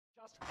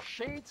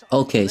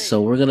Okay,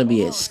 so we're gonna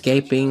be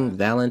escaping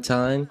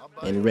Valentine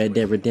in Red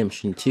Dead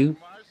Redemption 2.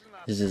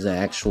 This is an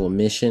actual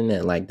mission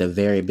at like the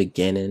very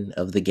beginning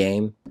of the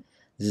game.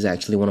 This is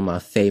actually one of my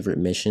favorite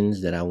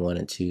missions that I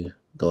wanted to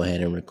go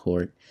ahead and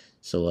record.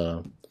 So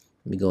let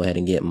me go ahead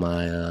and get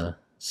my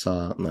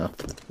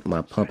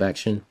my pump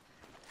action.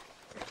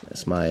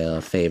 That's my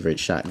favorite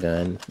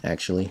shotgun,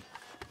 actually.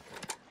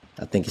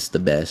 I think it's the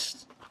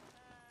best.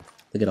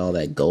 Look at all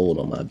that gold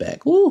on my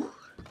back. Woo!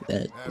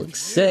 That looks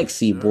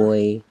sexy,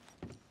 boy.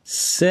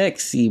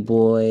 Sexy,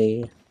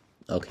 boy.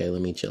 Okay,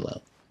 let me chill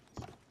out.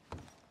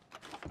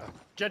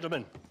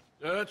 Gentlemen.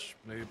 Dutch,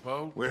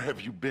 Leopold. Where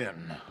have you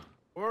been?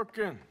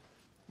 Working.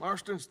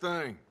 Marston's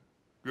thing.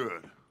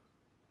 Good.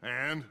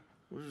 And?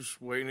 We're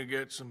just waiting to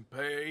get some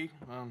pay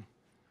on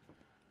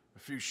a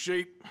few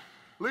sheep.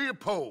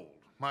 Leopold,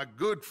 my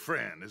good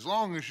friend, as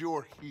long as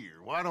you're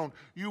here, why don't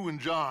you and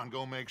John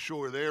go make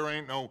sure there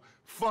ain't no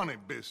funny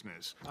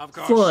business? Of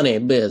course. Funny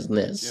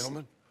business.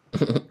 Gentlemen.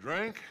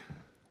 Drink?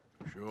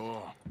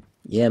 Sure.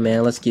 Yeah,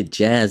 man, let's get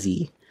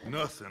jazzy.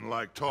 Nothing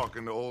like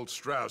talking to old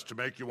Strauss to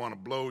make you want to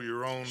blow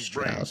your own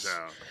brains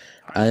out.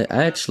 I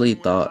actually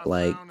thought,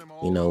 like,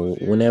 you know,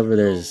 whenever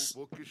there's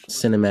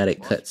cinematic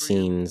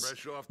cutscenes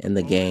in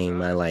the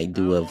game, I like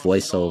do a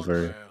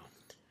voiceover,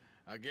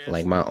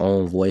 like my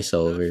own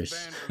voiceovers,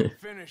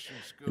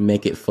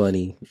 make it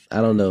funny.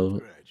 I don't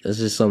know. That's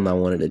just something I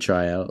wanted to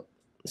try out.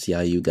 See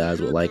how you guys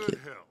would like it.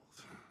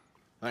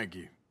 Thank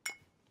you.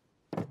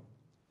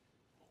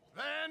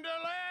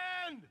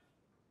 Vanderland!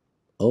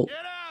 Oh. Get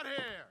out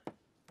here!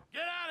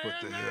 Get out What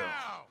here the now!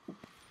 hell?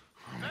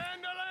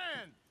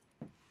 Vanderland!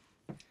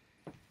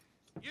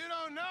 You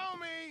don't know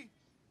me,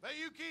 but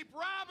you keep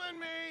robbing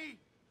me.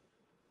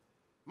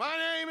 My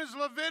name is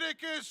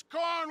Leviticus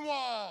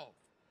Cornwall.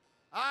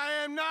 I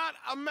am not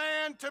a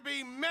man to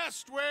be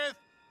messed with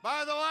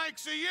by the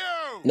likes of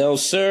you. No,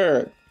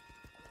 sir.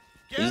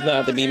 Get He's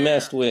not to out be here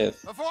messed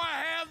with. before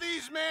I have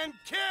these men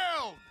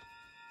killed.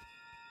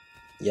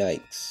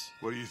 Yikes.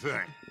 What do you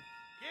think?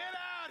 Get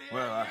out here,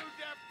 Well, you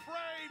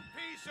depraved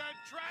piece of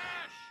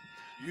trash!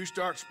 You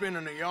start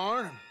spinning the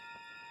yarn.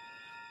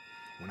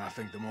 When I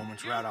think the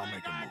moment's right, I'll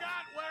make a I move.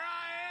 got where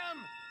I am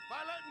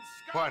by letting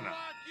Why scum not?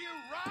 like you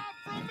rob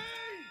from me?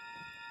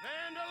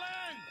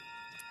 Vanderland,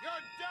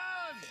 you're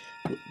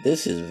done!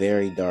 This is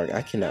very dark.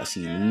 I cannot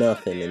see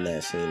nothing in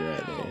that scene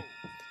right there.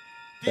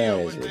 That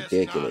is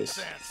ridiculous.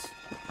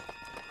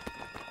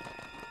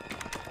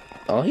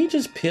 Oh, he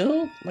just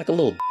peeled like a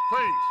little.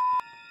 Please,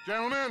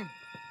 gentlemen,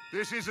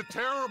 this is a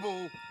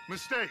terrible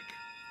mistake.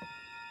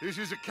 This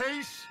is a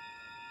case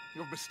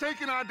of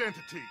mistaken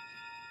identity.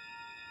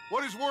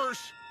 What is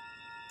worse?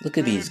 Look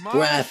at these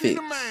graphics.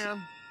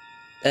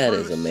 That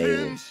is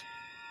amazing.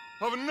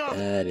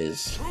 That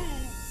is.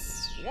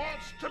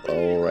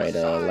 Alright,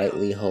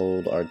 lightly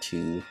hold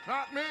R2.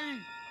 Not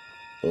me.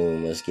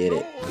 Boom, let's get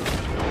it.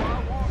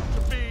 I want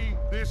to be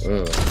this.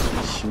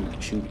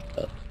 Shoot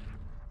up.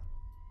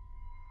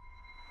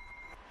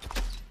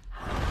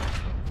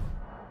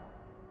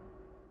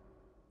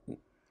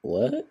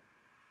 What?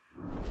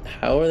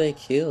 How are they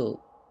killed?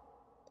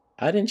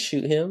 I didn't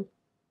shoot him.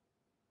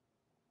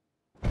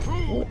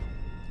 What?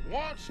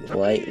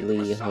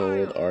 Lightly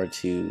hold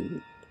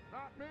R2.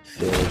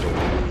 Fill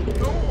the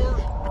meter.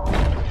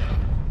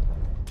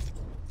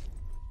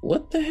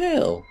 What the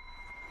hell?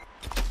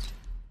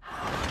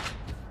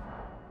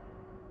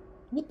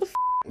 What the f,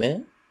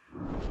 man?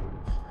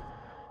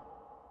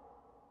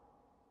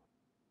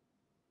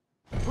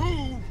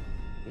 Who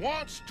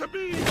wants to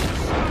be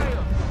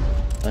Messiah?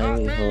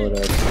 Lightly hold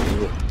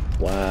R2.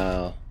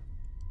 Wow.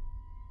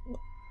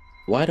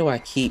 Why do I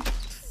keep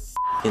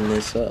f***ing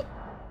this up?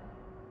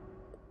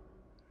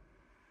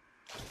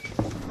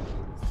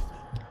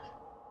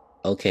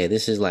 Okay,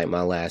 this is like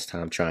my last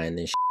time trying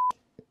this.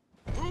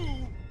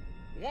 Who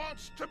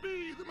wants to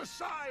be the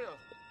Messiah?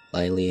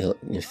 Lightly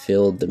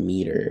filled the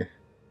meter.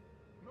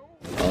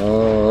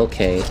 Oh,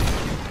 okay.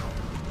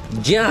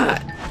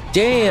 God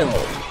damn.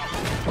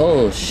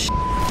 Oh sh.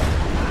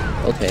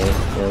 Okay,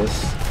 yeah,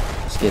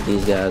 let's get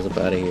these guys up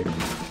out of here.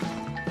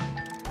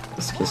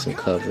 Let's get some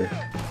cover.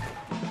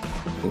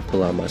 Let me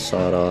pull out my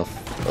sawed off.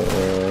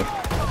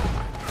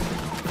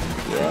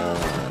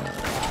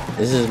 Yeah,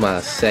 this is my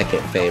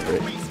second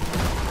favorite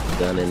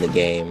gun in the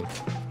game.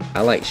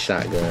 I like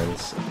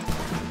shotguns.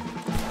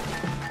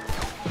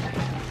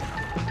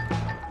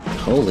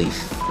 Holy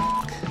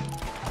fuck.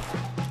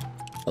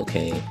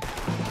 Okay.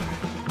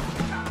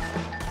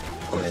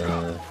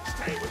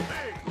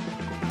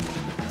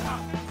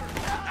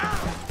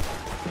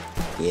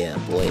 Yeah,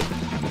 boy.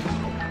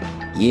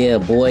 Yeah,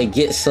 boy,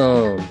 get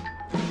some.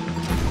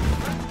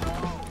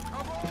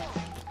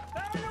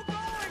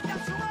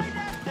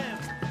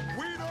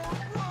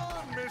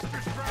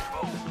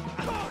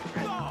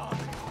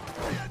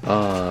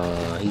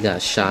 He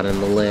got shot in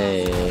the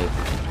leg.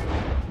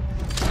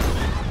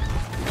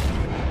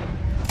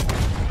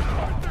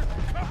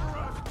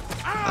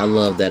 I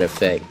love that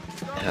effect.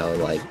 How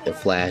like the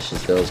flash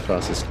just goes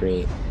across the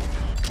screen.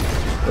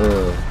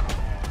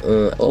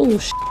 Oh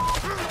sh.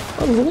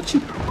 Oh, what you?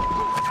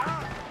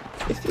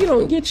 If you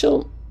don't get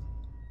your...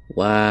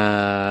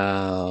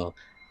 Wow.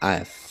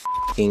 I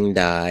fucking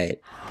died.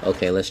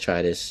 Okay, let's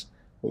try this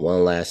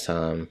one last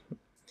time.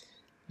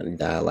 I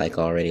died like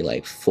already,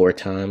 like 4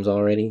 times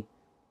already.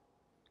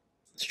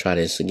 Let's try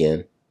this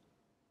again.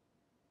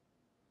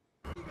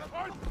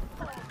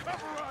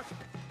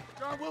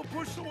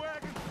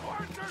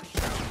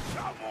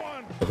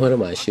 What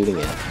am I shooting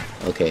at?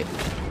 Okay.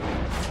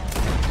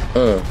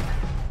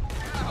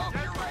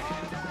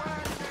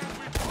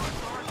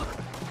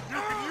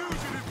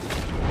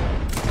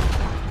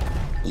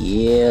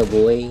 Yeah,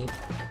 boy.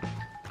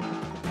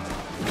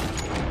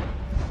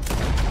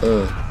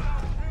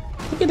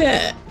 Look at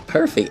that.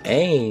 Perfect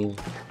aim.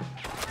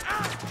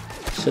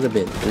 Should have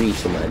been 3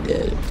 to my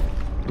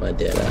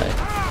dead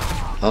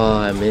eye. Oh,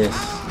 I missed.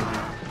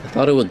 I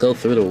thought it would go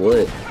through the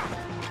wood.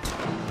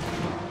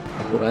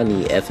 What do I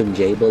need?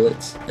 FMJ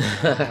bullets?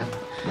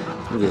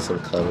 Let me get some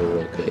cover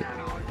real quick.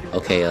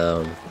 Okay,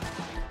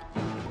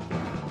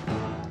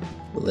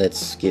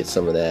 let's get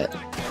some of that.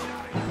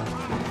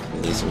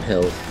 Need some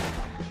health.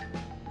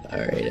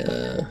 Alright,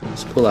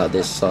 let's pull out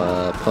this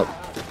pump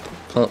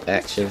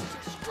action.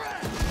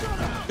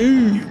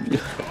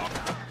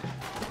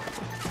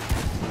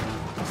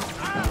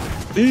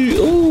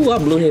 Ooh, I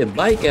blew his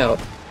bike out.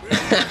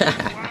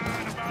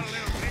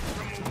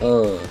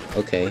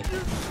 Okay.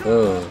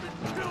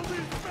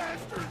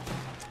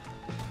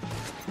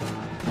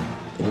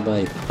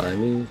 Anybody behind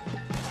me?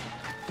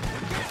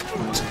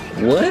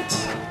 What?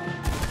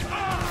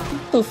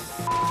 Get the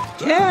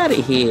f out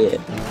of here.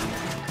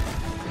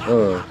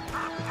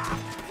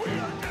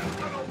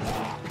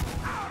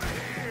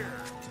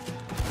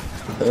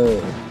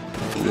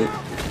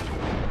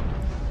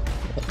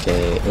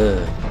 Okay,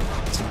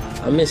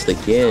 I missed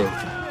again.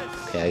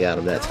 Okay, I got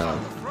him that time.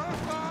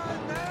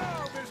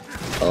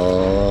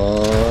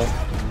 Oh,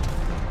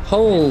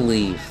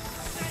 holy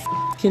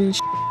fucking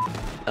shit.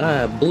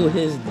 I blew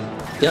his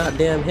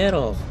goddamn head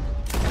off.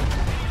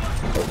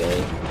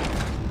 Okay.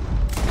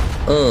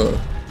 Look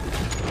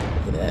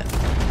at that.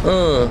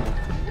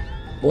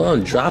 Well,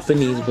 I'm dropping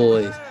these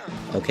boys.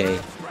 Okay.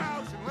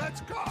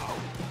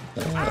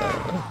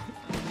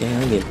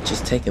 Damn, I'm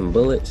just taking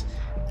bullets.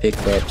 Pick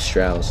up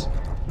Strauss.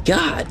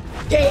 God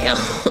damn.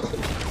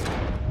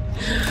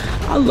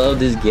 I love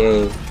this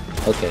game.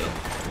 Okay.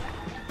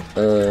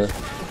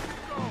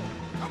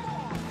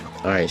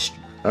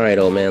 Alright,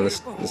 old man.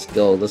 Let's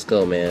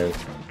go, man.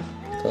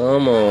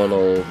 Come on,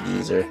 old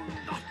geezer.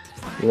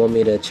 You want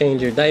me to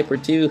change your diaper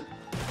too?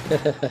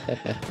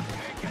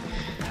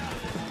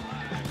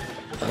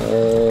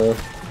 Oh,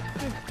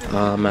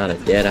 I'm out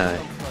of dead eye.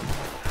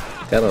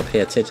 Gotta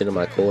pay attention to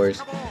my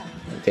cores.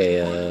 Okay,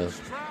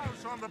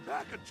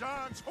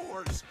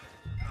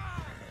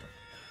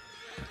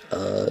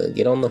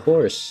 get on the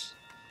horse.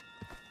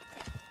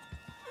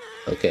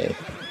 Okay.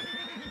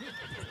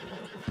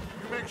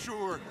 You make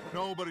sure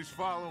nobody's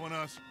following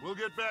us. We'll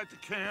get back to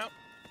camp.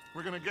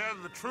 We're gonna gather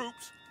the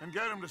troops and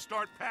get them to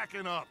start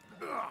packing up.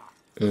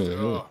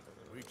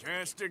 We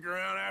can't stick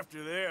around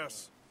after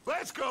this.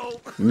 Let's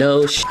go.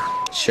 No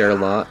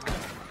Sherlock.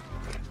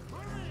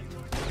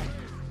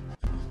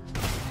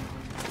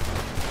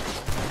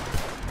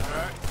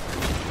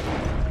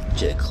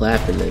 Just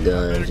clapping the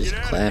gun, just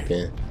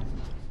clapping.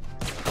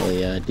 Oh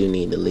yeah, I do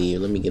need to leave.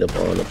 Let me get up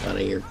out of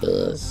here,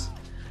 cuz.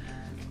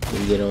 Let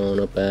me get on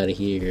up out of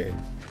here.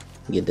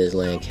 Get this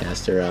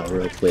Lancaster out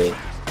real quick.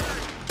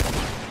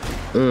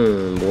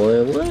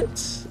 Boy,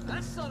 what?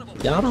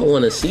 Y'all don't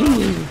want to see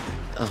me.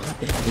 Oh,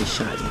 damn, he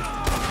shot me.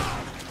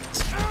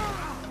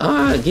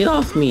 Ah, get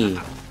off me.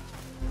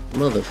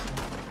 Mother.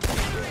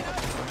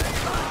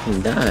 He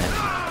died.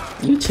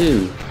 You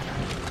too.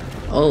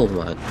 Oh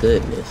my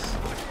goodness.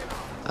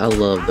 I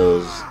love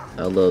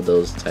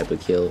those type of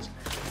kills.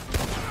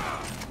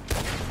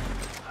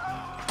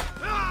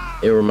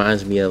 It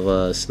reminds me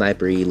of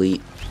Sniper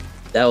Elite.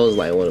 That was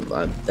like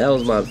that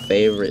was my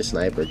favorite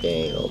sniper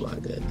game. Oh my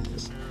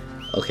goodness.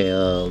 Okay,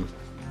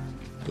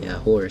 yeah,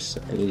 horse.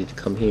 I needed to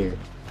come here.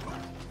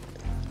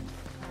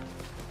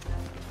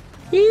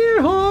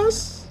 Here,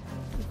 horse.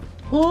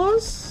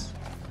 Horse.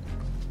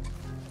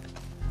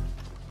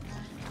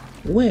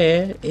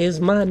 Where is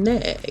my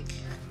neck?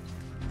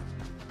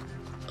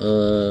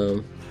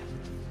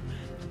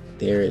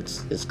 There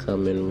it's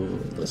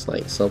coming. Looks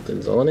like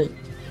something's on it.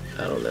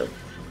 I don't know.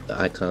 The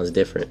icon's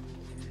different.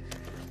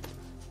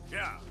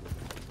 Yeah.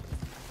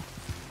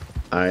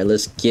 Alright,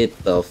 let's get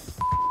the f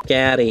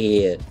out of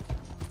here.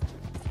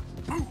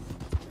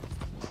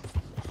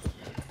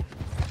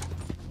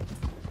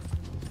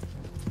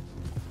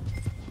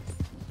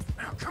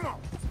 Now, come on.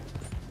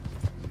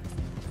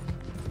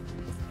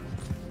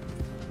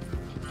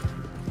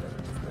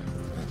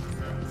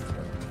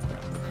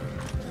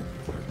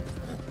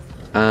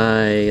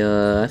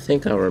 I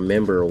think I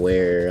remember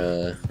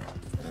where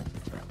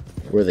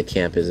the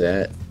camp is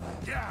at.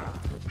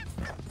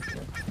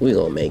 We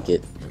gonna make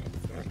it.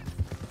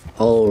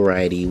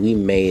 Alrighty, we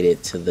made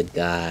it to the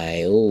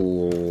guy.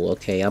 Oh,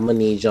 okay. I'm gonna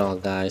need y'all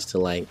guys to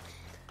like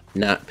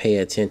not pay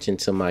attention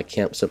to my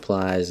camp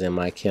supplies and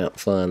my camp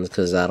funds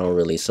because I don't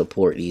really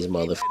support these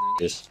motherfuckers.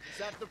 Is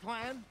that the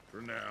plan?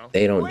 For now.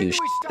 They don't When do do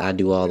shit. we stop? I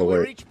do all the When we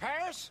work. reach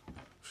Paris?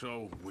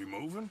 So, we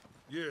moving?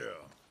 Yeah.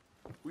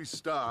 We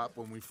stop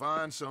when we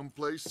find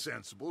someplace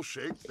sensible,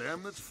 shake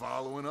them that's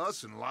following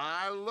us, and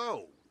lie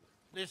low.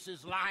 This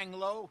is lying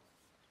low.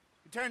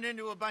 We turned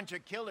into a bunch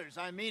of killers.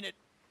 I mean it.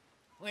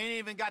 We ain't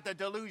even got the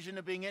delusion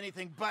of being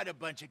anything but a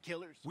bunch of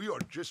killers. We are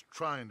just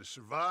trying to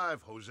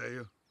survive,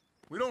 Hosea.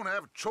 We don't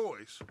have a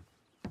choice.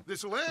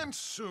 This'll end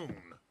soon.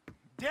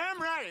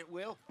 Damn right it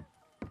will.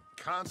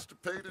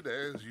 Constipated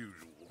as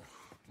usual.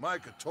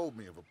 Micah told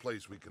me of a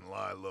place we can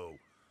lie low.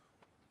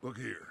 Look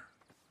here.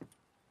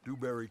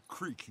 Dewberry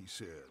Creek, he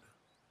said.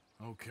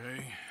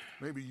 Okay.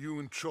 Maybe you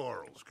and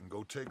Charles can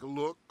go take a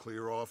look,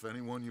 clear off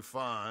anyone you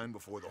find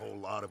before the whole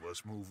lot of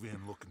us move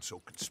in looking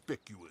so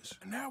conspicuous.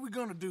 And how we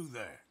gonna do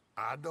that?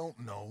 I don't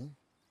know.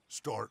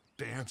 Start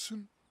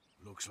dancing?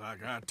 Looks like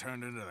I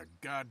turned into the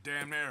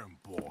goddamn errand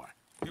boy.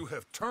 You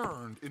have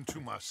turned into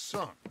my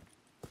son.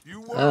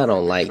 You worry I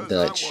don't like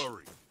because Dutch. I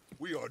worry.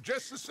 We are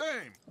just the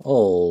same.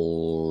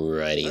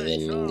 Alrighty Hey,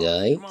 then, Charles,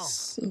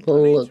 guys. come on.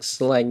 I need Looks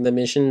like the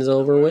mission's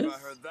over I with.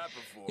 heard that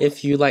before.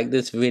 If you like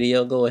this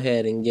video, go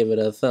ahead and give it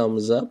a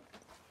thumbs up.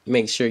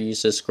 Make sure you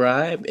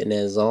subscribe. And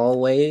as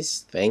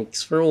always,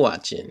 thanks for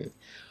watching.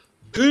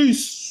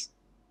 Peace!